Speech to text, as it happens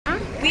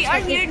We are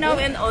here now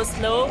in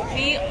Oslo.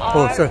 We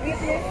are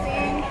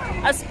witnessing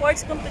a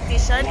sports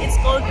competition. It's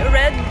called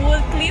Red Bull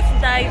Cliff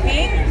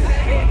Diving,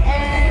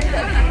 and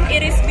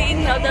it is being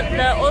held at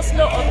the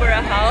Oslo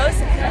Opera House.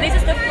 This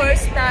is the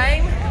first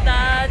time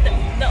that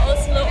the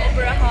Oslo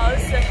Opera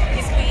House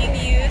is being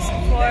used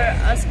for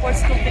a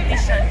sports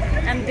competition,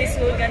 and this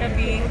will gonna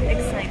be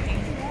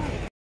exciting.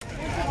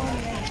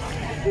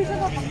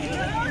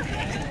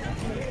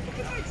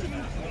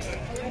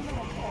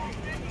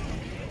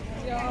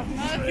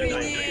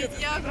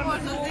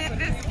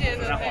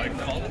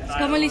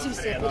 Skal man liksom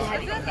se på det her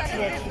i 3 timer?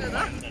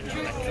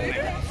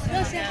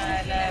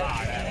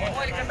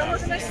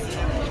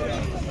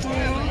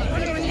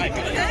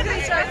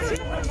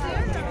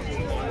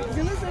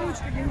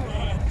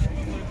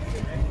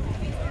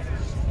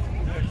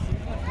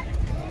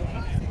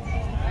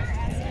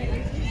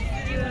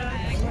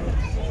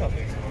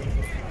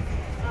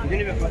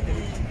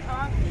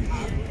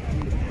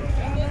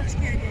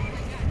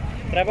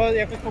 Треба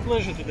якось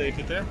поближче туди і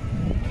піти.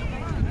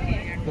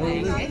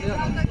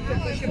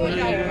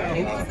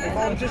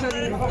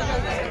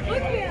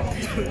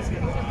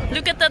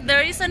 Look at that,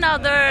 there is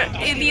another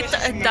elite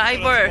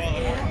diver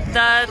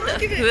that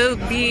will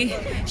be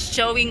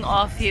showing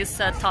off his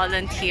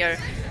talent here.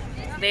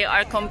 They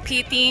are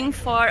competing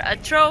for a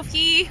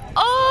trophy.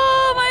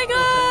 Oh my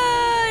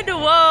god!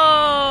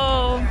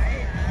 Whoa!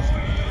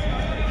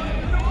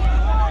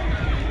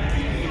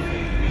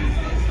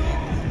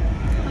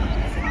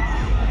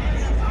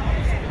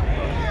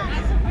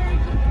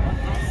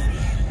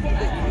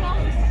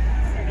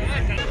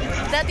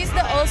 That is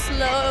the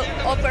Oslo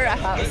Opera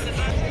House.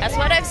 As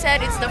what I've said,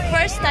 it's the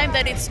first time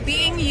that it's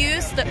being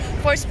used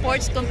for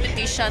sports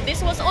competition.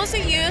 This was also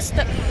used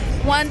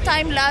one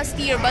time last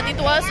year, but it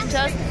was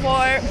just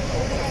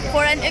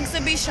for an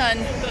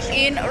exhibition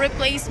in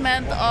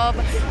replacement of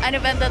an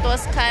event that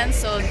was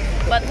cancelled.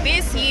 But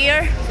this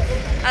year,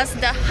 as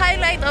the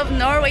highlight of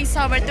Norway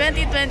Summer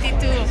 2022,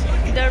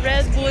 the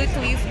Red Bull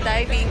Cliff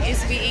Diving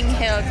is being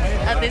held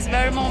at this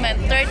very moment,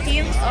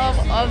 13th of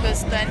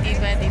August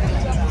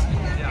 2022.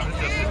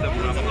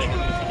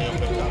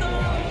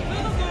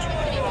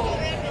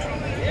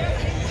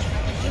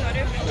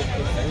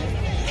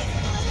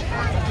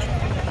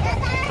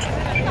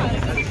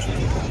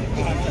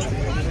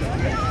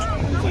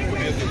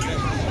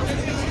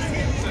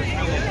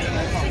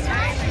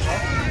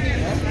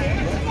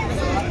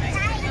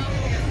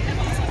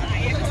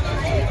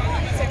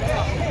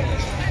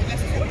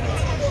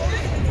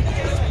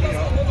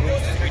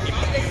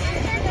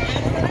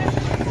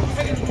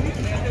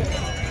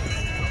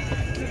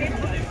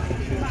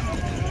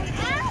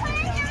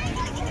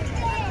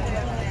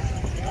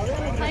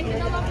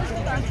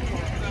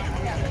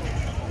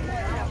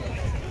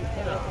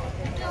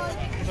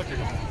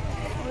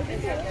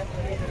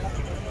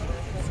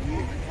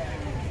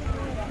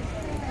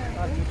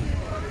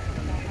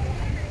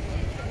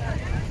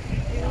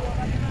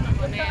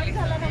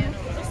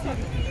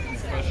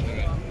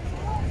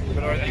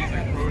 But are these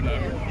like pro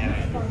now?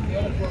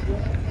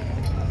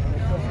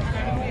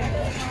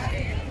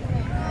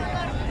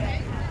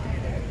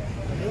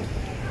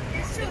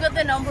 Look at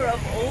the number of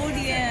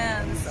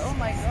audience. Oh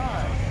my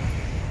god.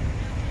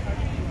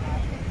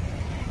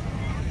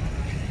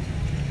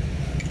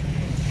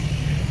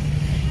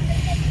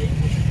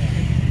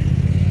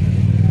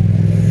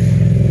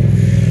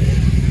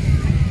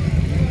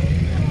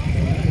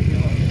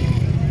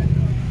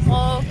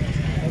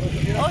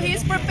 Oh,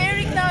 he's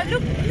preparing now.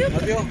 Look, look.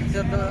 Look.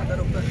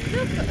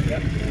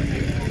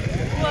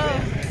 Wow.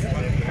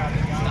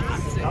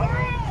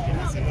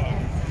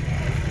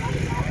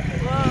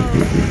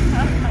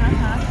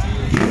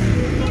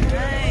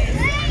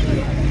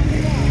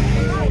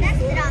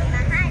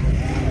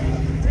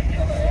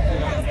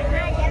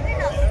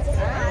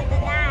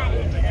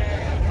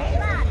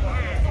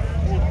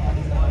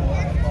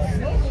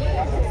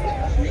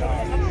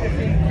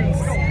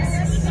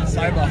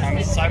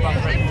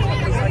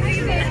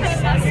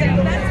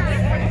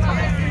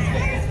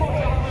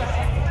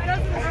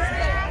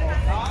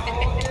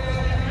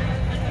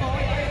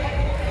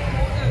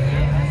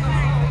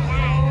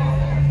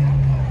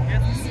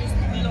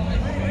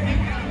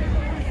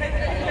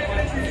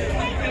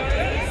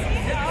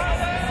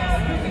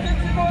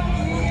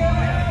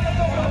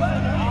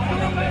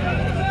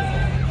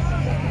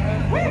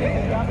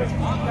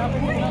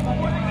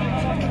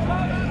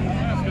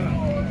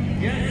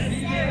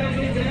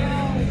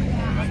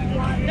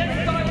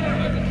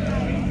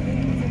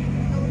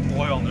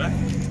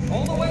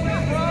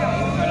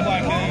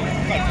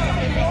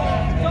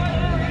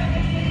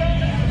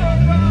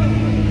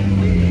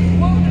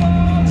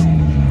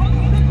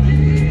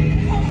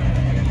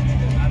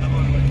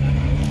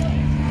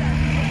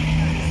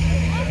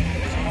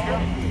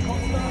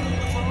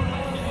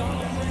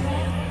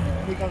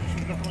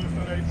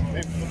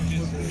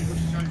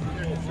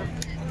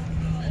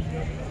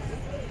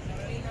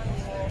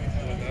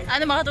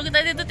 Ano, makatugod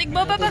tayo dito,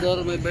 tigbaba ba?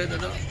 May bayad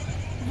na.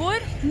 Bor?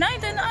 Nay,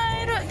 dan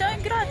ay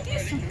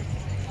gratis.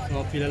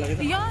 Oh, pila lang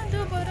kita. Yan,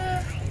 do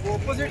para.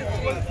 Opposite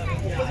side.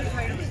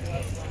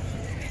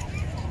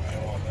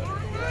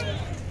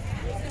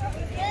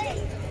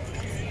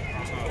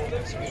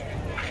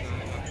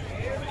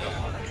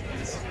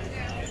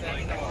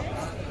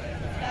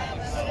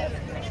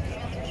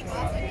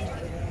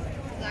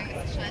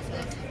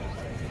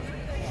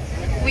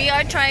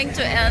 are trying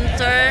to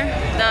enter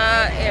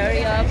the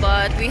area,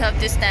 but we have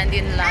to stand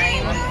in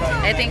line.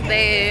 I think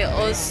they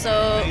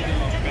also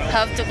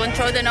have to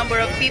control the number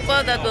of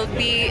people that will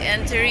be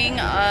entering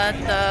at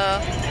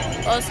the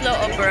Oslo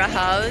Opera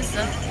House.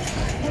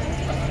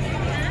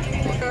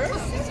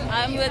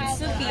 I'm with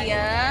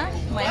Sophia,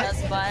 my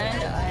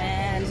husband,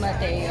 and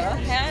Mateo.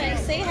 Hi,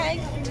 say hi.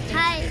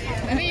 Hi.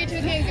 Maybe you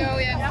two can go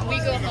and we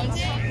go home.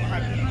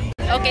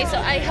 Okay, so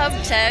I have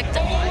checked.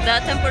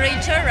 The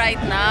temperature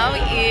right now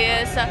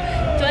is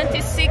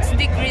 26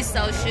 degrees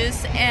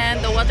Celsius and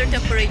the water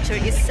temperature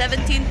is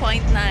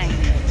 17.9.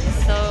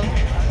 So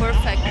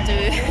perfect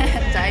to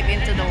dive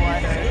into the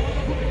water.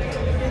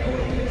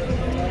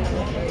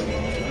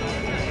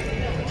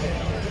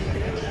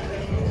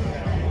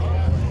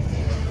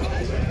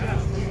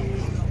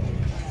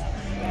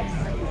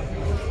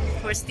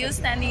 We're still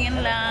standing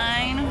in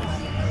line.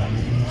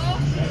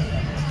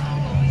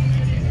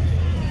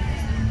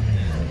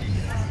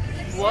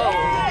 Whoa.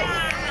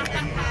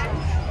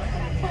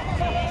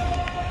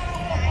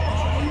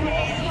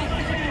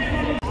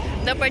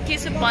 The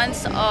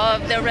participants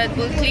of the Red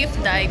Bull cliff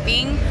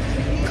diving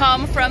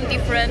come from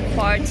different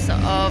parts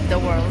of the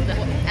world,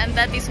 and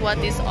that is what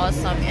is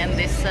awesome in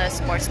this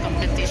sports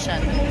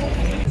competition.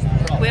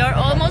 We are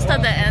almost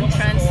at the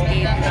entrance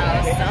gate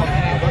now, so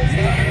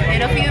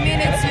in a few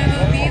minutes we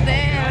will be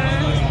there.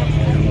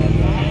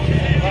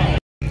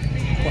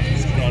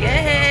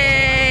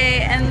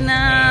 Yay! And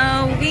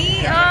now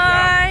we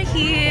are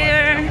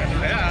here.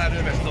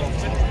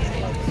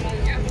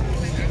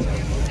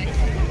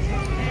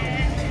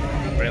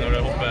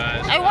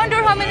 I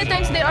wonder how many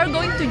times they are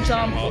going to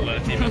jump.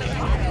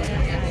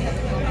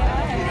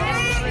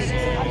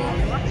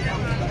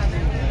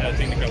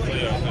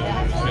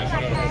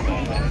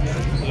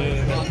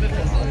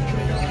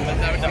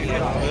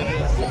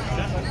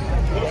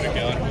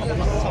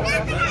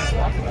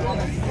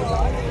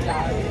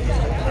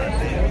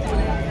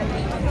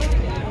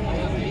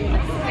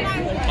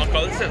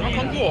 Man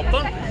kan gå opp da.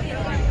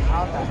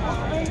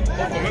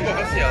 Kommer gå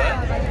fra siden der.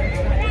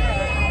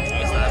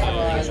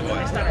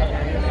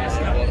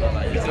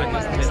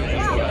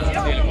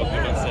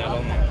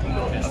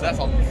 Det er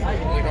sant.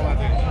 Det kan være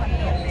til.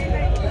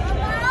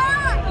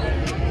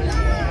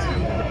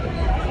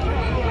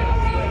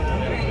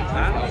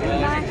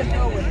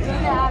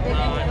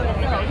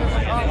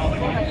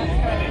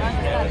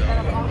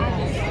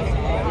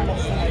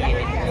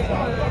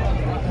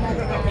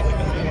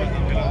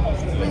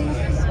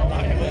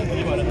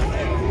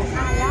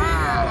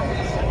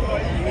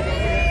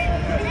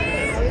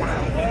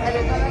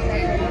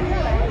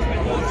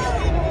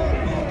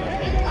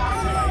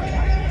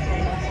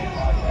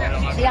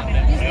 Ja,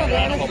 vi skal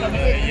være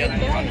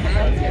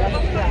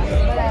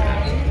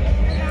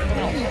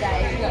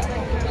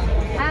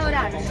her og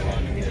der.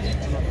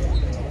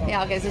 Ja,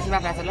 ok, så ikke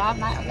bare så lav,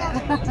 nei, ok.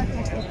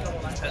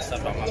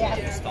 Ja,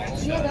 det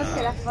er ganske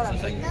rett for dem.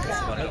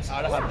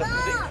 Er det her det?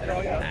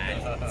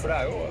 Nei, for det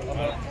er jo...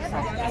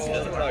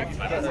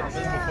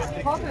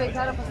 Håper vi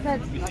klarer å få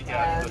sett noe.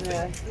 Ja,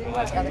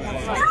 det kan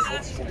være.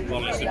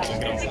 Vanlig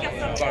superkonkurranse.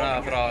 Hva er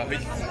det fra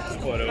høyt?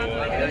 Skåre og...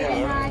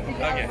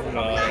 Ok,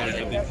 fra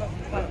relativt.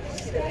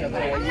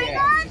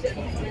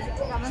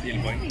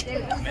 Stilpoeng.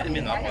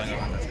 Minner på en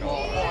gang.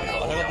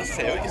 Det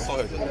ser jo ikke så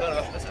høyt ut. Det er det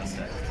verste jeg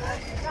ser.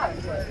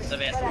 Så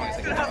vet du mange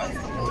sekunder.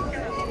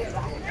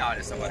 Jeg har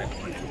lyst til å bare gå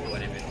i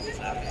begynnelsen.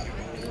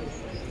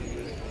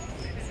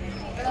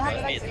 Jeg har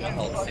vite med et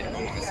halvt cirka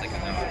hvor mange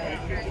sekunder jeg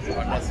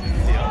har plass til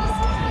 4.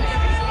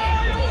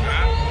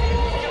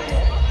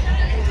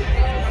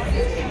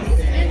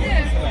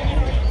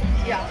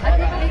 Ja, jeg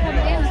tror vi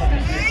kommer inn og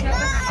skal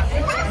kjøpe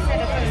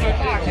det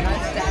barnet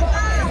hans der.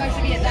 Så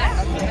kanskje vi er der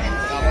da.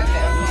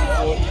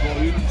 Gå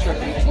ut,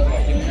 kjøpe litt sånn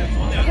baken. Det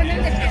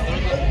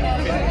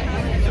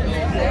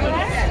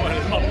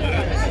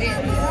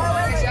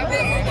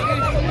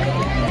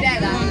er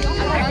da. Jeg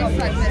har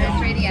ansvar for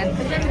tradingen.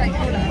 Så kjøper jeg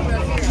cola for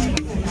å si det.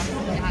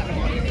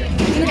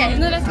 Ok,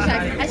 nå er det så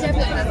klart. Jeg kjøper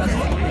det.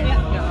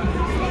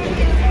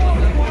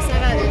 Så er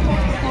det.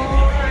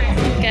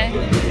 Okay.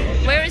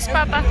 Where is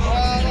Papa?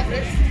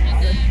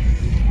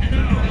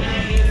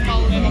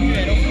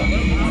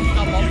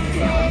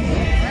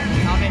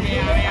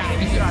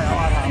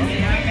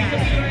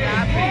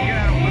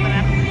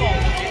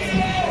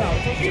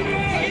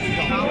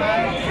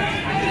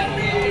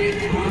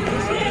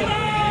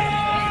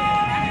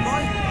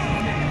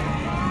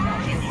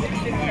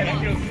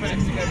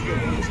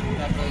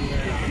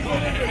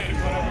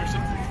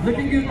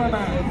 Looking good, my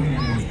man.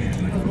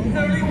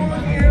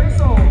 31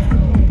 years old,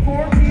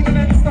 14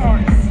 event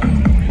starts,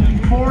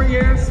 4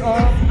 years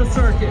of the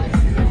circuit,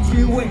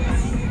 2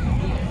 wins.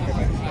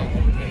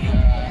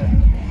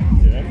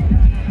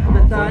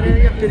 Dette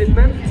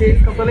hjerterytmen til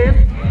Katalin.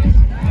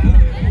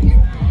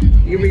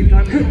 I real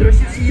time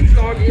 127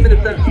 slag I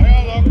minuttet.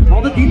 Hva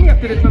hadde din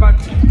hjerterytme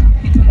vært?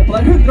 Oppå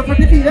der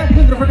 144,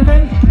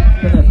 145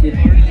 minutter.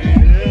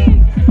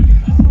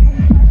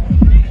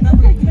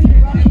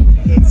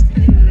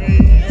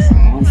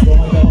 Han står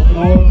her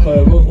og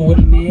prøver å få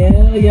mer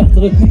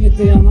hjerterytme litt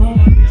igjen.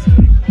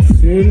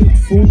 fullt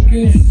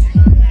fokus.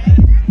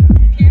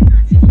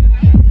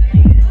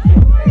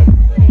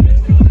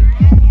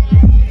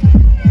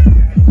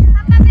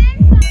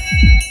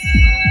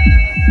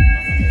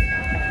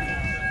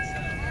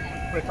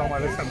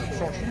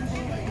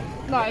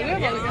 Nei, det var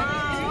det ikke.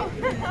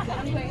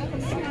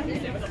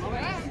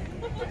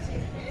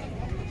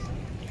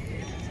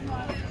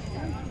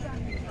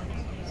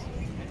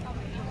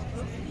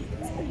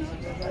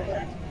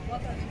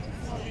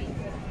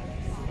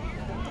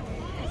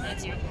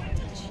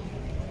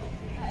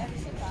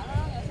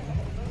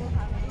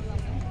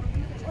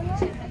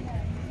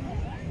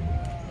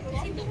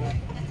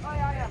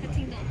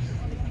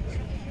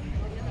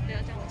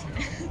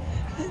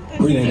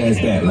 Bring that ass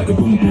back like a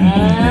boom boom boom.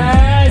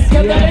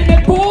 Skal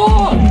dere på!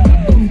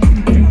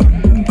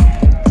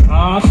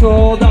 Så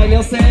deilig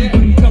å se.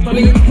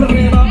 Katalin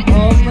Prena,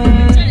 han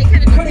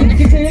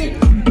klinker til.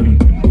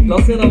 La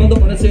oss se da hva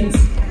dommerne syns.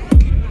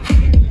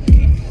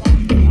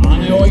 Ja,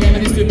 nå er en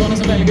av de stuperne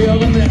som velger å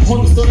gjøre en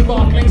håndstående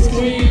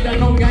baklengsskru i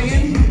denne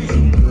omgangen.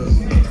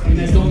 I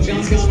neste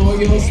omgang skal han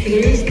også gjøre skru,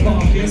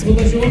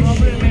 baklengsrotasjon. Han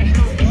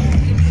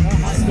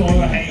står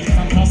jo helt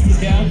fantastisk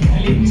her.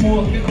 En liten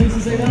måte å kose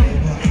seg der.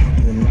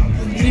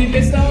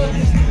 Nydelig start.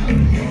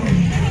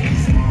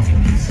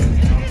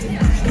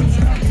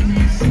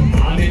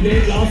 Ja, nydelig.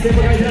 La oss se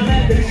på karakterene.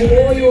 Det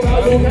går jo av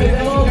noen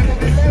karakterer.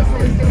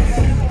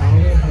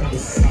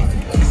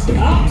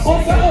 Ja,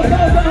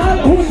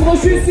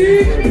 127.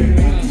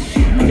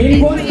 Inn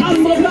på en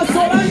andre plass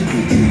så langt.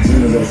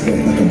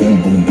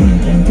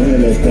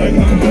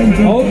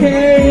 Ok,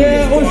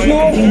 Oslo.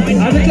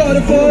 Er dere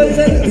klare for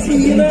den 10.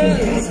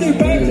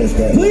 stupen?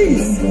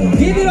 Please,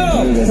 give it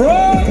up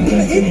from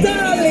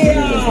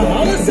Italia,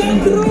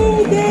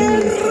 Alessandro De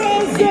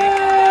Rosa!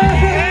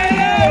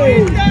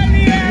 Hey!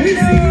 We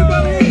see you,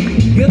 buddy.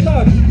 Good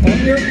luck on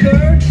your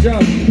third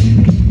jump.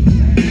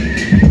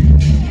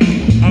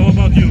 How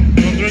about you?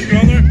 100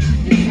 kroner?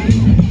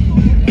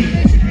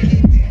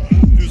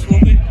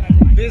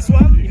 This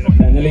one?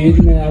 Denne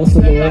lyden er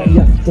altså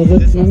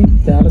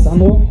hjerterytmen til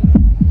Alessandro.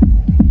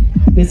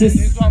 This is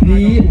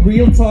the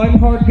real-time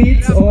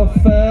heartbeat of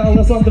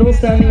Alessandro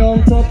standing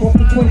on top of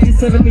the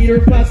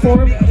 27-meter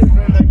platform.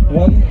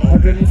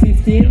 115,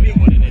 16.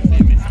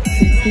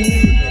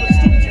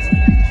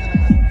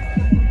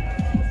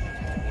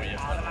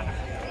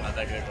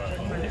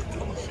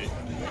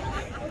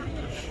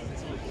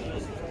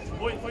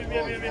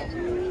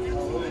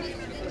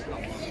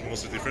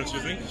 What's the difference, you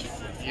think?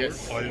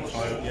 Yes. Five,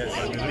 Yes,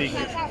 big.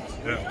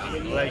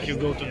 yeah. Like you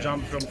go to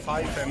jump from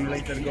 5 and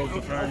later go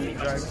to front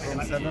drive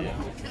from 7.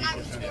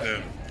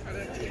 Yeah.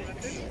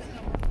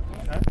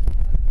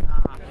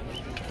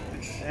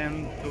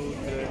 1, 2,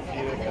 3,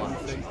 4, 5,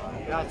 6.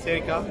 Ja,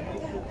 cirka.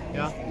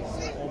 Ja.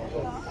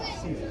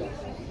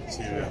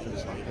 See you after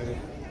this one.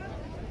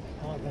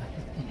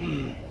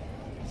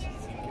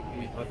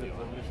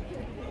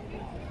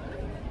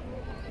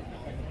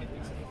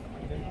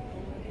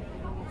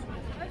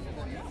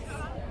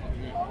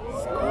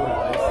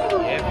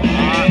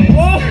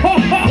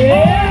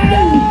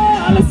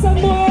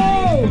 Alessandro!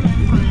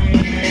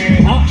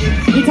 Ja,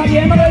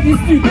 italienere, de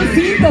stuper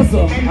fint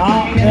altså. Ja,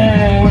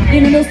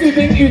 innendørs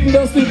stuping,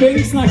 utendørs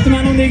stuping, snakket med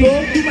han om det i går.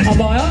 Han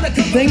bare, ja,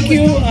 thank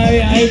you,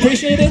 I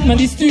appreciate it, men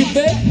de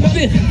stuper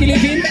virkelig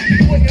fint.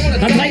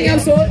 Han trenger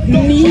altså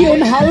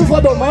 9,5 fra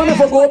dommerne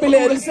for å gå opp i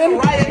ledelsen,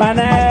 men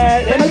det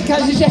er vel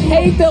kanskje ikke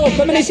helt der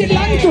oppe, men ikke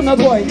langt unna,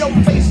 tror jeg.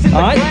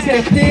 Nei,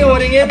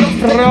 30-åringen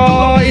fra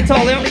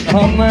Italia,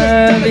 han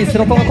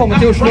viser at han har kommet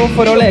til Oslo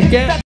for å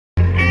leke.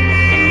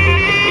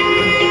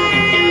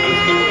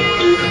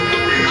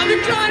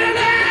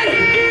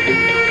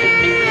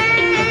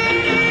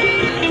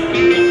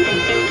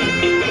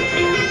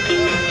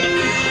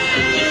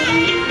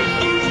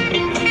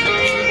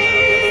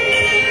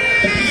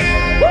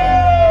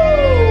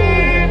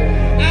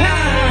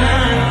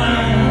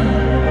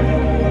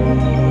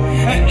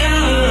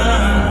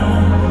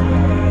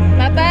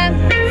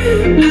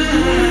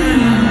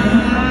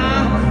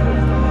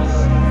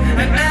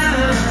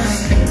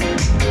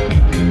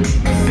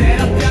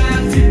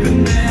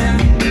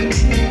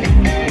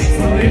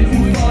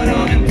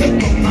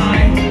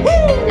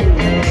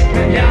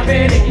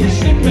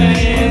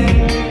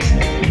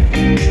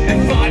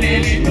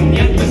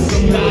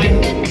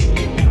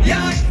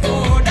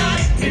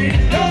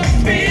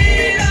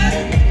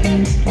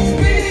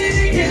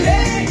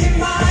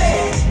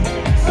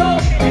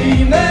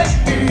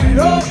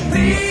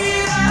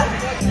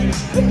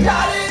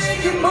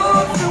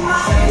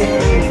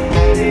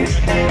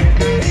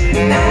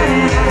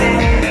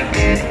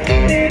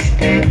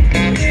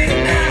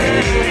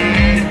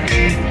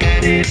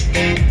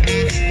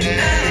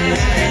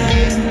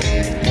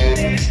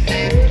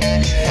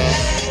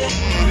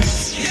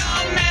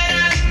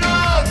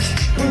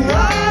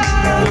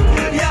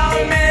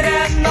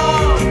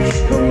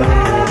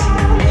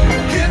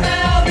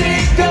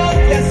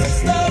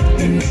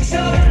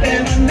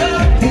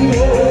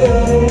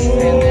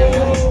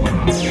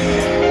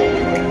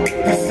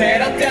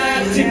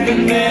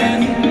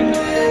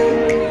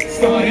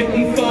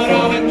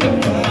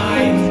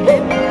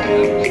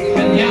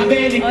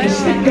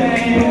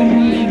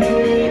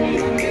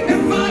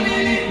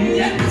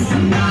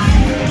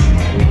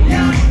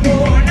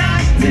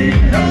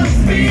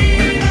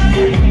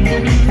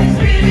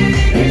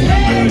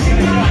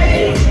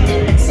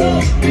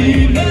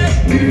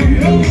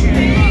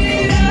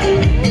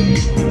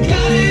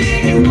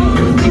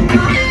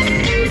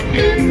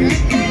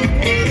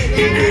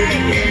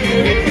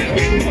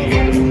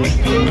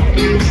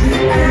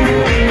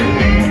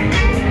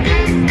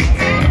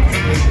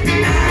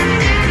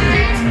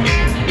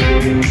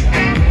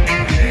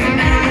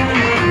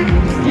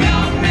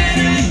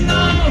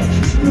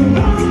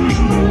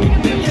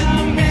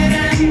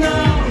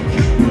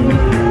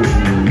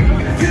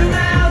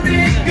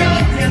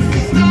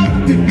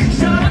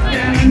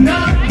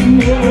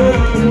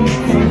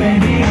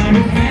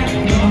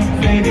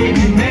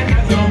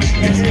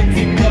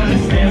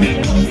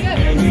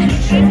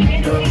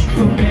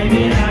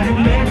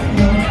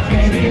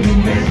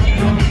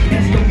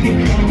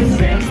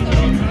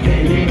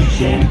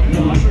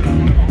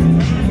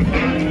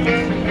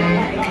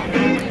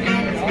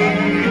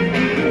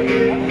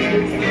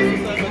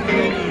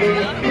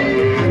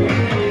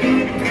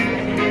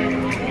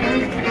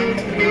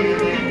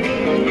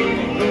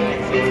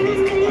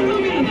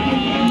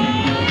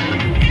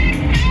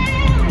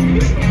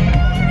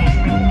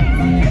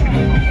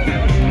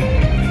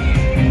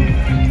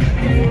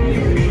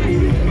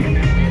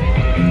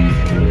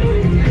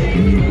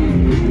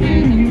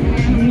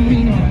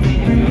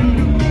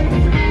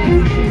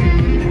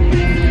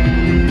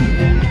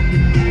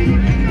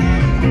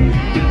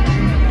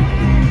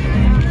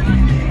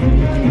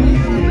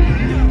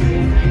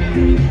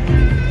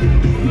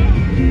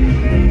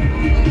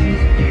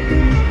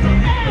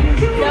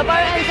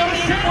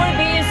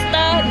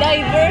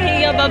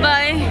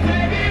 Bye-bye.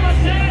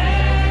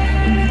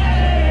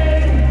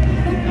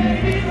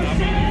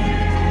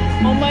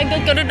 Oh my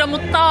God, kada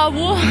damot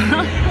tawo.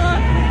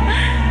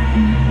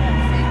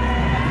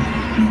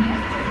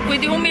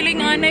 Pwede umili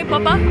nga na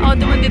papa. Oh,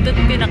 tuman dito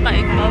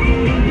pinakaikaw.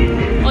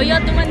 Oh yeah,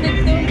 tuman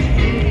dito.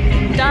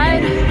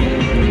 Dad.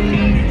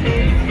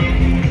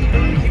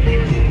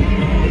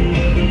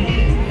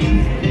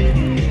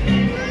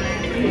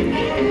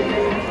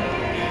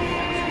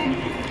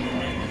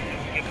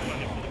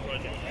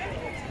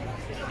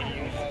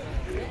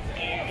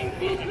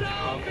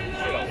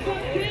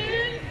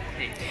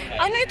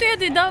 Ano ito ya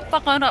dida?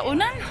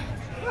 Pakaraunan?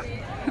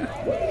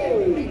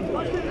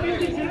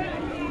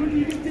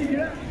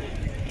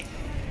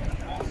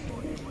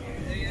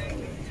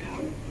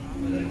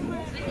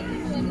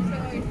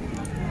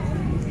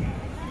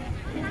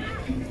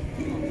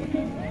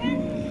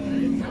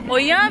 Oh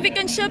yeah, we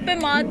can shop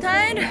in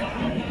Matad.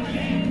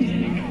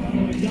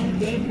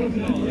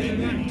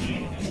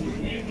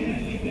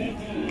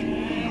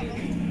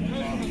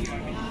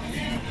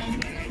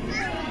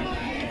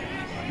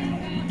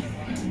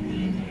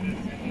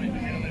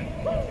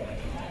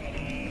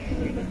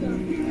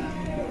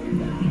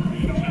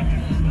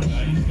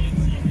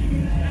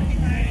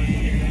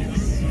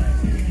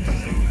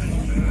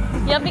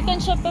 Ja, vi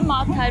kan köpa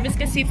mat här. Vi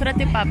ska siffra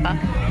till pappa.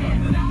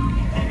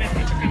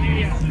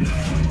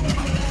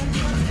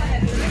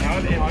 Ja,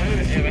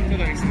 jag vet inte om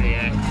det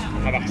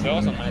har varit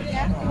så som här.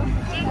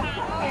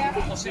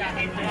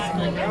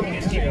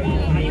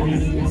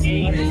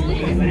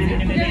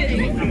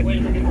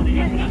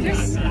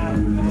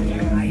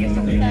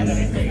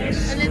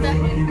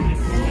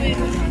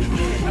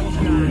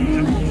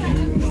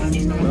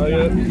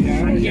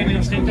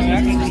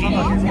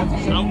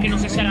 Aunque no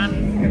sé si harán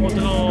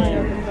otro,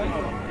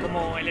 como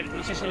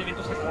no sé si el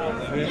evento se acaba.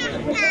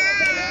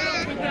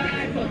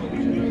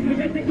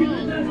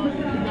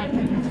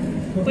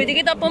 Pwede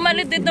kita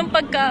pumalit dito ng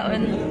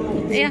pagkaon.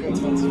 Ayan.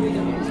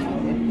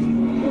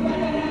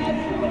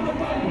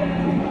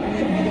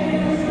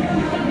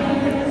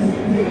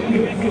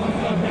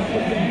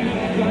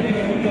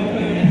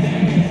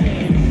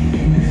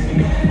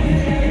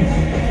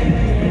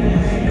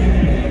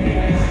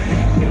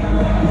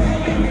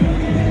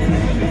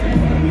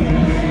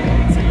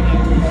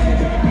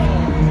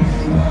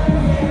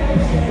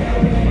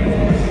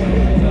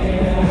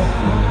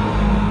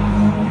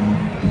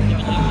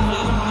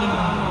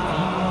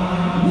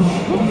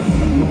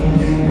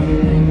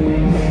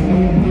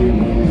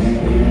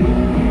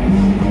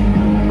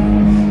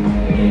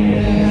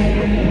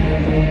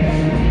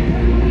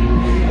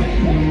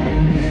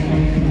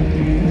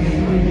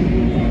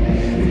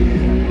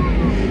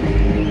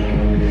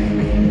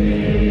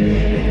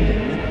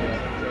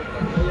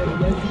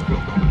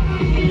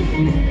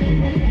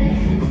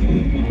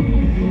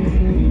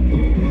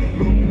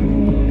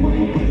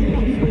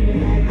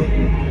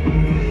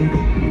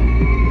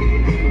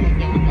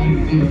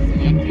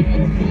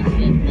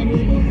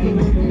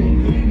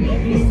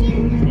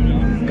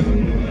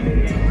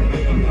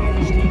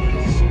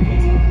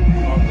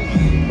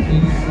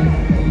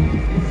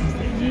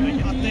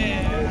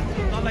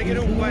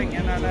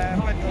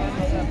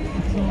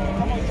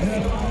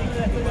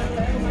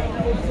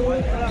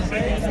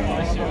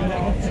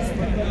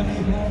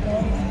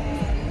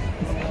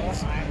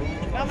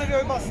 Ja, men vi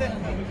har ju bara sett.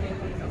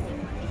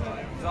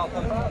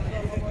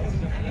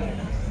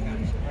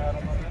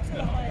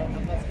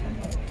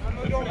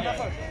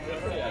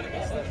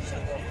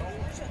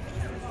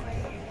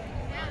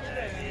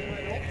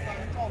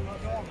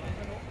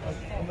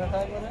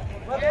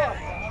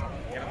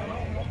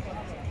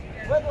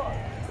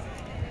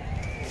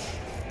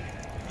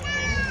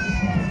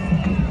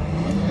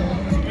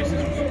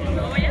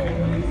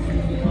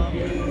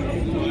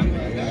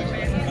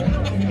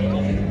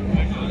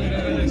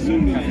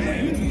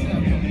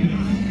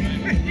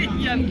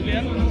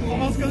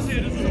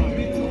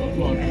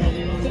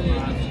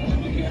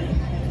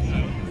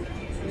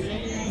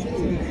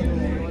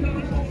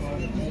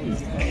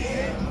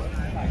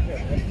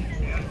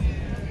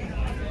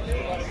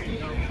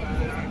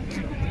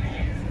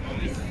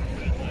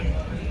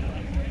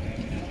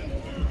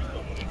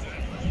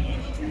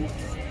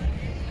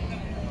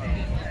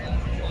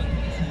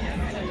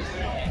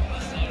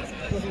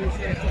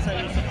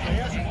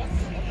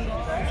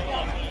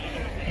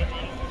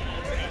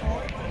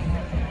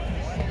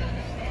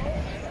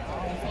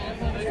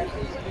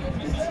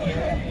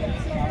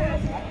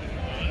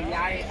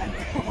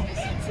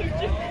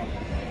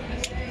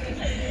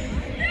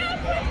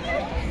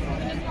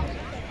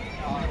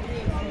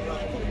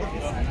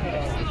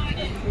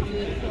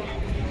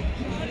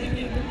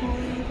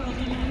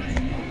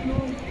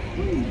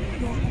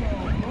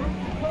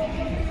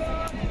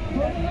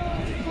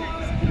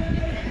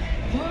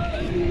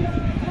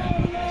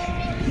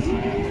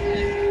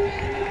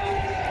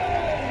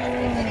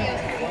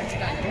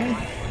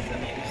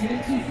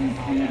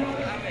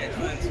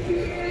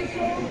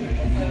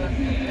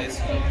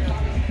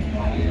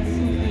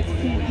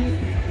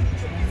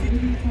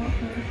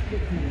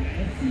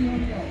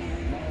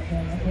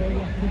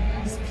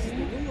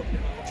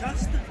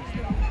 Часто?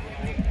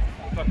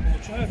 Так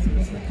получается,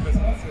 если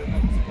презентация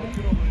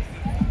заблокирована,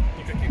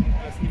 никаких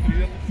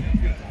неприятностей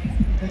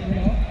нет.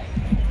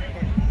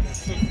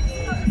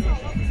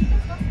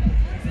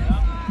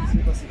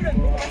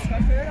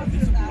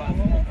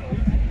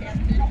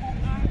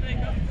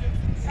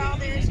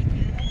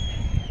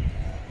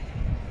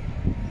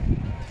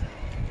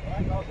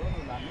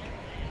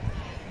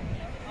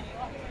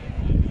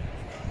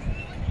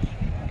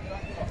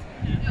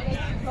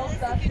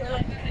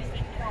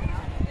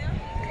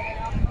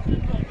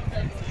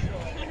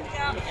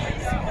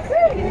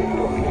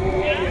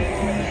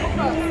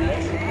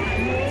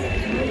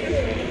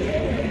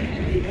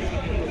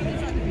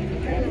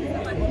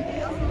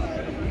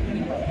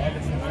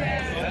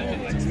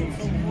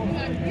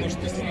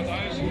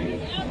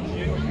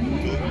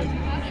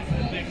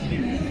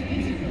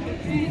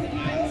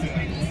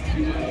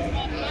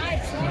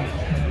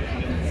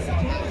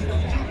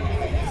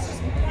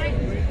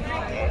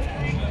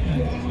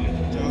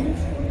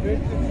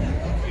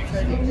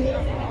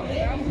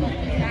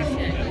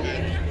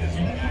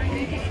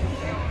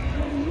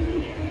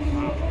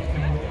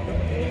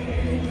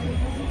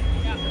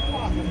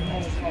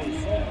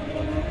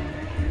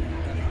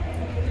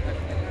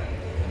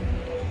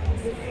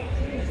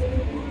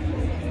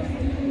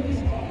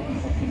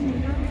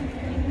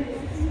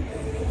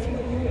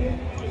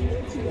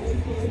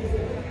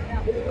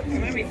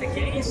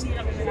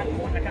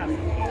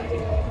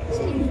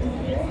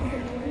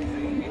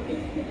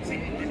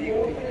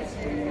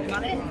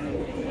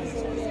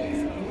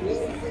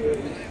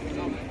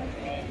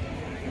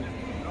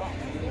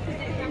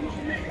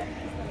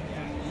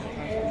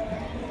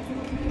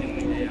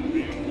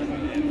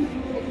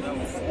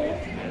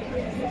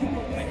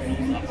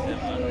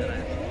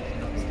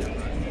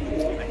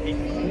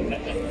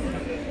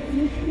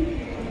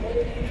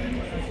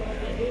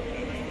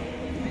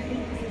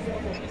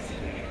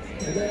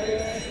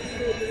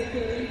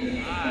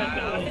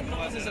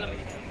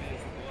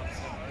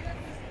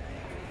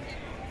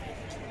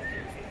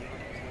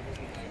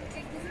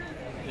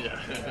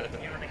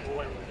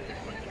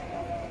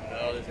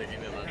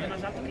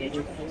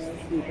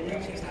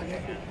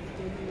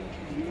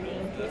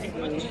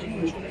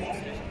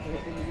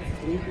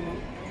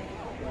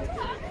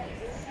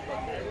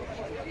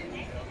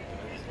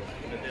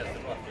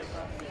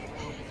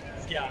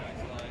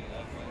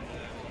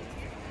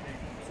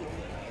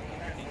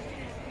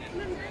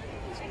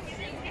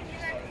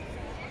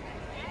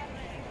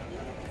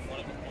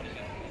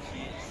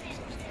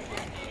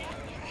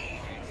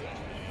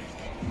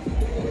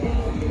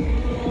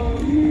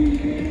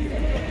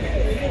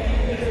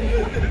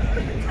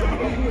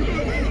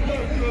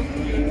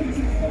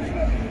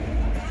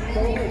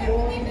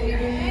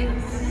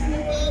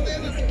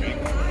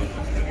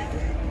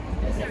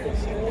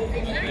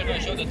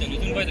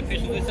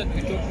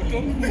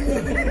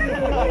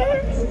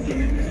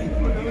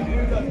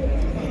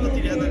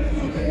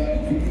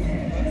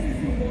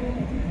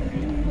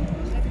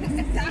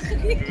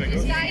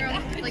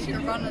 Like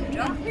you're run and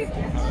jump.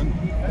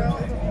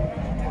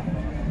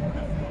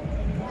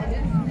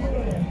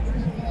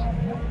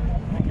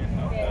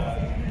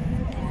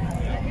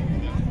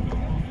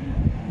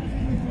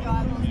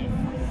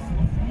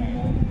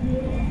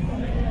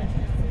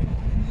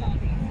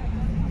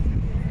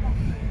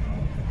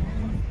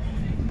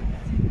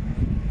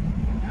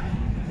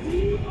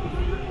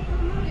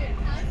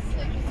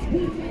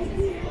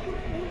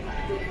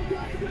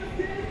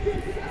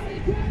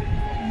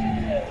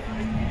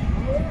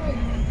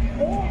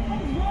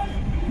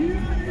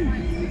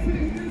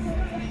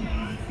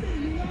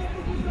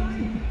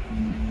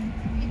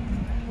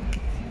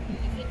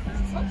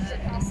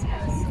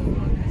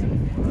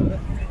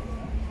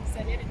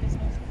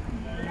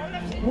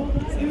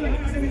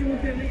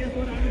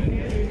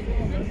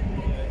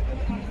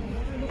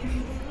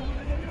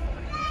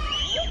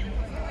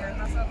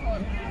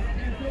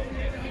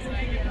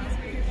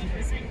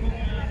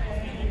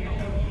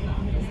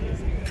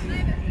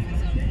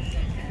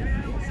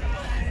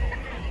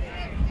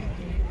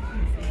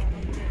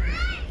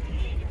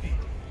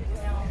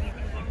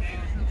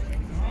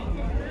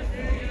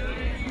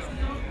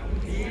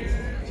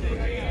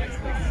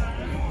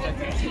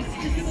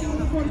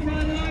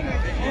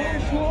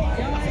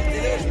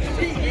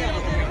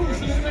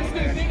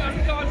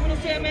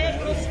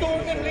 Står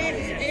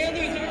nemlig